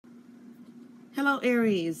Hello,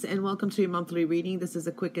 Aries, and welcome to your monthly reading. This is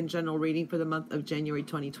a quick and general reading for the month of January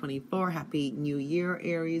 2024. Happy New Year,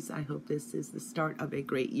 Aries. I hope this is the start of a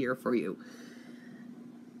great year for you.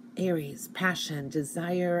 Aries, passion,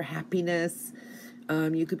 desire, happiness.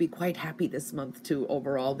 You could be quite happy this month, too,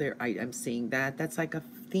 overall. I'm seeing that. That's like a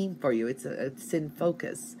theme for you. It's in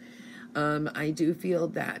focus. I do feel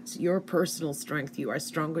that your personal strength, you are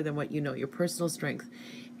stronger than what you know, your personal strength,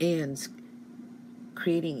 and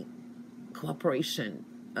creating cooperation,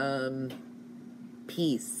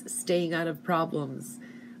 peace, staying out of problems,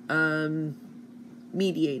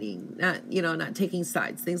 mediating, not taking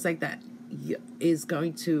sides, things like that is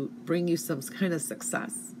going to bring you some kind of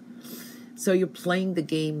success. So you're playing the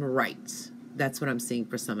game right. That's what I'm seeing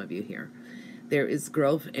for some of you here. There is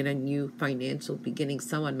growth and a new financial beginning.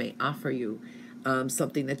 Someone may offer you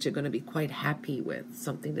something that you're going to be quite happy with,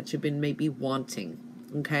 something that you've been maybe wanting,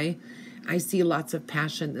 okay? I see lots of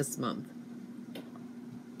passion this month.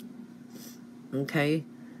 Okay.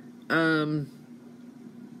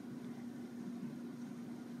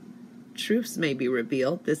 Truths may be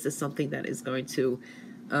revealed. This is something that is going to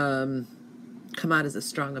come out as a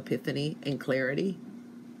strong epiphany and clarity.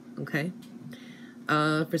 Okay.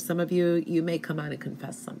 For some of you, you may come out and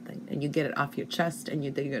confess something, and you get it off your chest, and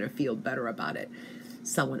you're going to feel better about it.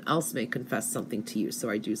 Someone else may confess something to you, so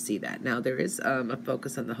I do see that. Now, there is a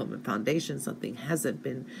focus on the home and foundation. Something hasn't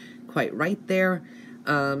been quite right there.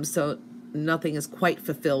 So nothing is quite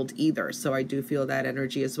fulfilled either. So I do feel that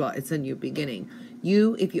energy as well. It's a new beginning.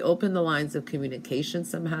 If you open the lines of communication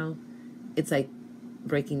somehow, it's like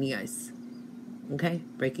breaking the ice. Okay?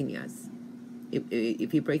 Breaking the ice.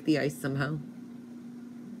 If you break the ice somehow,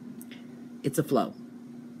 it's a flow.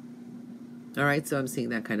 All right? So I'm seeing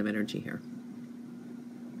that kind of energy here.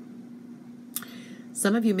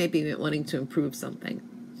 Some of you may be wanting to improve something.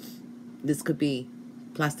 This could be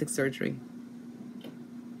plastic surgery,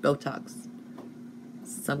 Botox,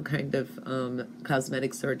 some kind of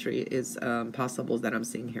cosmetic surgery is possible that I'm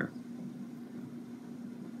seeing here.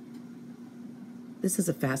 This is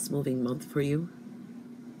a fast-moving month for you.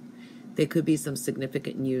 There could be some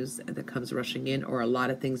significant news that comes rushing in, or a lot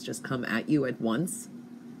of things just come at you at once.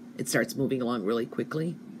 It starts moving along really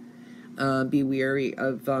quickly. Be wary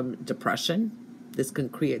of depression. This can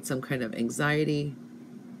create some kind of anxiety.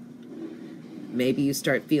 Maybe you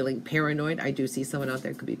start feeling paranoid. I do see someone out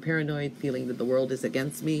there could be paranoid, feeling that the world is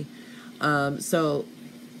against me. So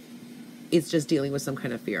it's just dealing with some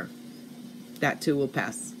kind of fear. That too will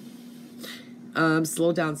pass.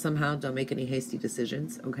 Slow down somehow. Don't make any hasty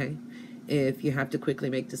decisions, okay? If you have to quickly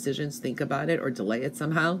make decisions, think about it or delay it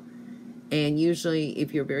somehow. And usually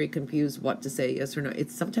if you're very confused what to say, yes or no,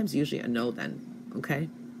 it's sometimes usually a no then, okay?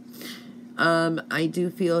 I do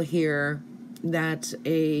feel here that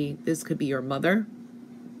this could be your mother.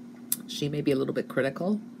 She may be a little bit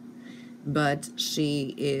critical, but this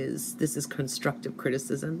is constructive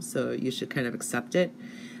criticism, so you should kind of accept it.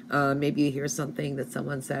 Maybe you hear something that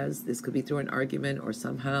someone says. This could be through an argument or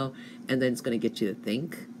somehow, and then it's going to get you to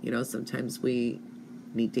think. Sometimes we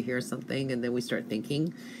need to hear something and then we start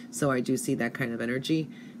thinking. So I do see that kind of energy.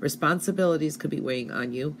 Responsibilities could be weighing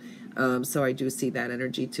on you. So I do see that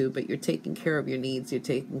energy too, but you're taking care of your needs. You're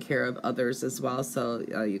taking care of others as well. So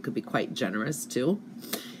you could be quite generous too.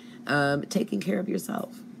 Taking care of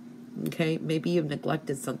yourself. Okay. Maybe you've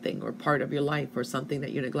neglected something or part of your life or something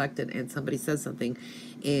that you neglected, and somebody says something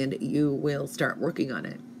and you will start working on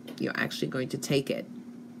it. You're actually going to take it,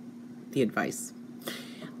 the advice.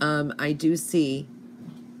 I do see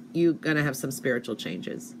you're going to have some spiritual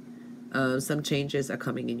changes. Some changes are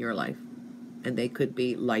coming in your life, and they could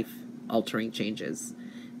be life-altering changes.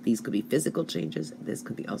 These could be physical changes. This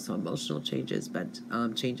could be also emotional changes, but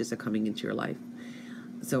changes are coming into your life.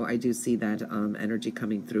 So I do see that energy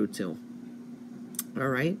coming through too. All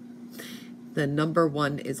right. The number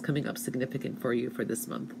 1 is coming up significant for you for this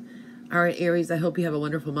month. All right, Aries, I hope you have a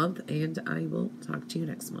wonderful month, and I will talk to you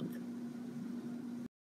next month.